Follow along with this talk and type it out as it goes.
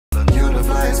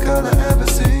flyest girl I ever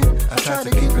seen. I tried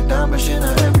to keep it down, but shit,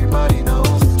 not everybody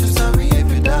knows. Just tell me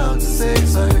if you're down to say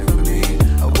something for me.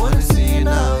 I wanna see you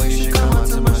now, you should come out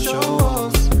to my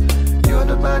shows. You're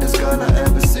the baddest girl I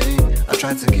ever seen. I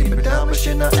tried to keep it down, but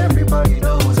shit, not everybody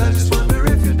knows. I just wonder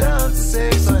if you're down to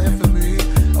say something for me.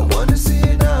 I wanna see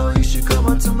you now, you should come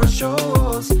out to my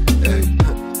shows. Hey.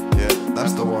 Yeah,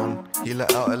 that's the one. He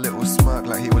let out a little smirk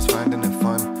like he was finding it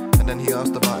fun. And then he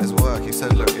asked about his work. He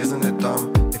said, look, isn't it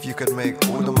dumb if you could make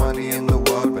all the money in the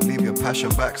world but leave your passion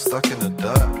back stuck in the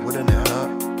dirt? Wouldn't it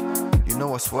hurt? You know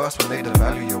what's worse? When they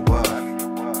devalue your worth.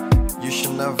 You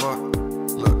should never,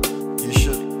 look,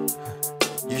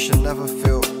 you should never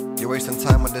feel you're wasting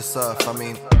time on this earth. I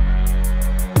mean,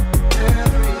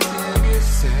 everything is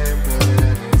simple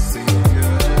and it seems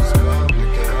you're just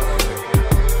complicated.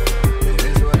 It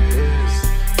is what it is.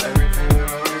 Everything will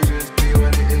always just be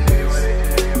what it is.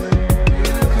 You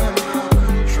have no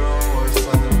control what's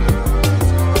on the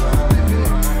blue.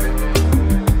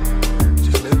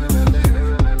 Just living and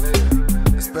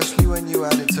living. Especially when you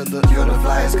add it to the you're the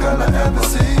flyest girl I ever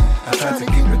seen. I tried to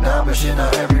keep it down, but shit,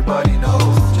 not everybody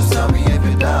knows. Just tell me if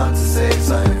you're down to say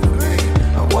something for me.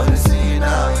 I wanna see you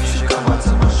now, you should come out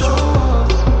to my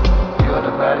shows. You're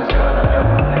the baddest girl I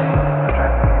ever seen. I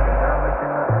tried to keep it down, but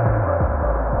shit, not everybody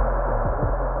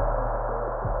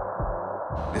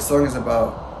knows. This song is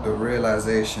about the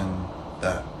realization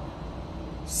that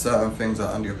certain things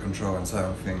are under your control and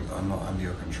certain things are not under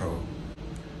your control.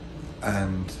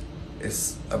 And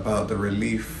it's about the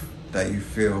relief that you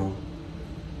feel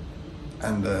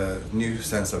and the new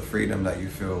sense of freedom that you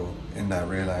feel in that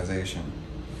realization.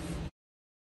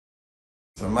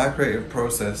 So my creative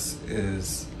process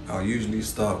is, I'll usually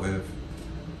start with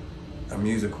a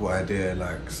musical idea,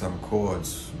 like some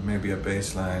chords, maybe a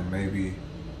bass line, maybe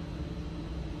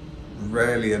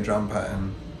rarely a drum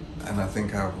pattern. And I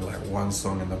think I have like one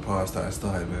song in the past that I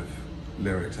started with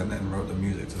lyrics and then wrote the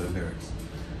music to the lyrics.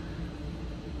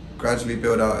 Gradually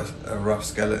build out a rough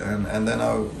skeleton, and then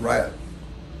I'll write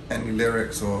any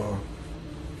lyrics or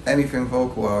anything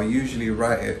vocal. I'll usually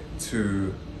write it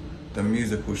to the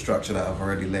musical structure that I've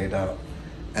already laid out,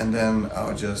 and then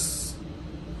I'll just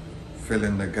fill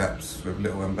in the gaps with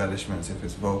little embellishments, if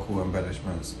it's vocal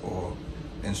embellishments or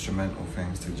instrumental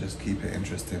things, to just keep it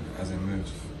interesting as it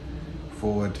moves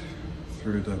forward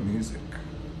through the music.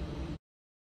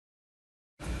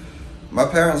 My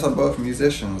parents are both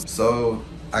musicians, so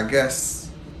I guess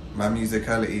my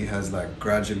musicality has like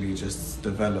gradually just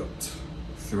developed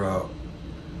throughout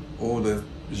all the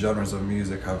genres of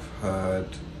music I've heard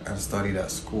and studied at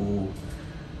school,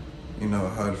 you know,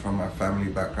 heard from my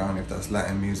family background, if that's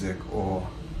Latin music or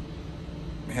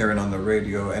hearing on the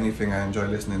radio, anything I enjoy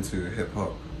listening to, hip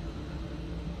hop,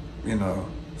 you know,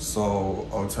 soul,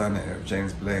 alternative,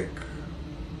 James Blake.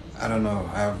 I don't know,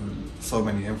 I have so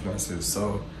many influences.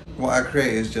 So what I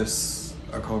create is just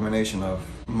a culmination of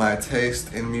my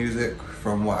taste in music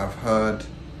from what I've heard,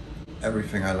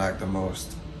 everything I like the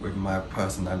most with my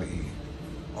personality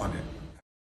on it.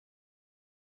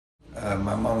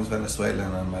 My mom's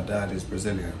Venezuelan and my dad is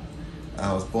Brazilian.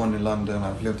 I was born in London,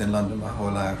 I've lived in London my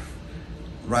whole life.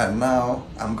 Right now,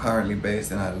 I'm currently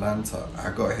based in Atlanta. I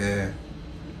got here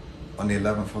on the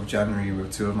 11th of January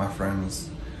with two of my friends.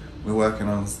 We're working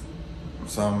on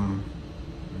some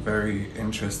very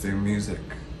interesting music.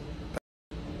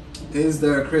 Is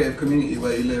there a creative community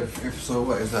where you live? If so,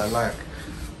 what is that like?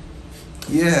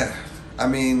 Yeah, I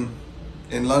mean,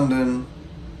 in London,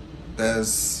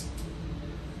 there's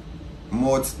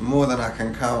more than I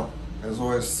can count. There's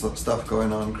always stuff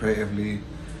going on creatively,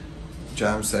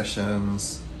 jam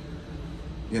sessions,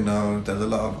 you know, there's a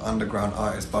lot of underground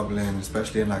artists bubbling,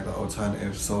 especially in like the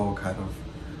alternative soul kind of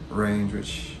range,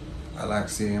 which I like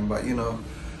seeing. But you know,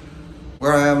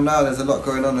 where I am now, there's a lot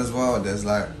going on as well. There's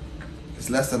like, it's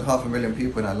less than 500,000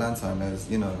 people in Atlanta, and there's,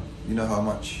 you know how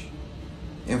much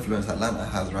influence Atlanta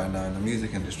has right now in the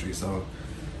music industry. So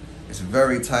it's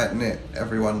very tight knit.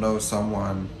 Everyone knows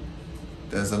someone.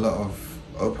 There's a lot of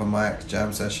open mics,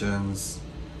 jam sessions.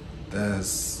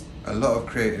 There's a lot of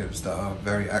creatives that are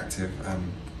very active,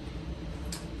 and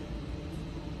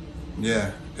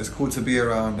yeah, it's cool to be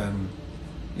around and,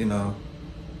 you know,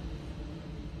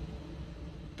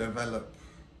 develop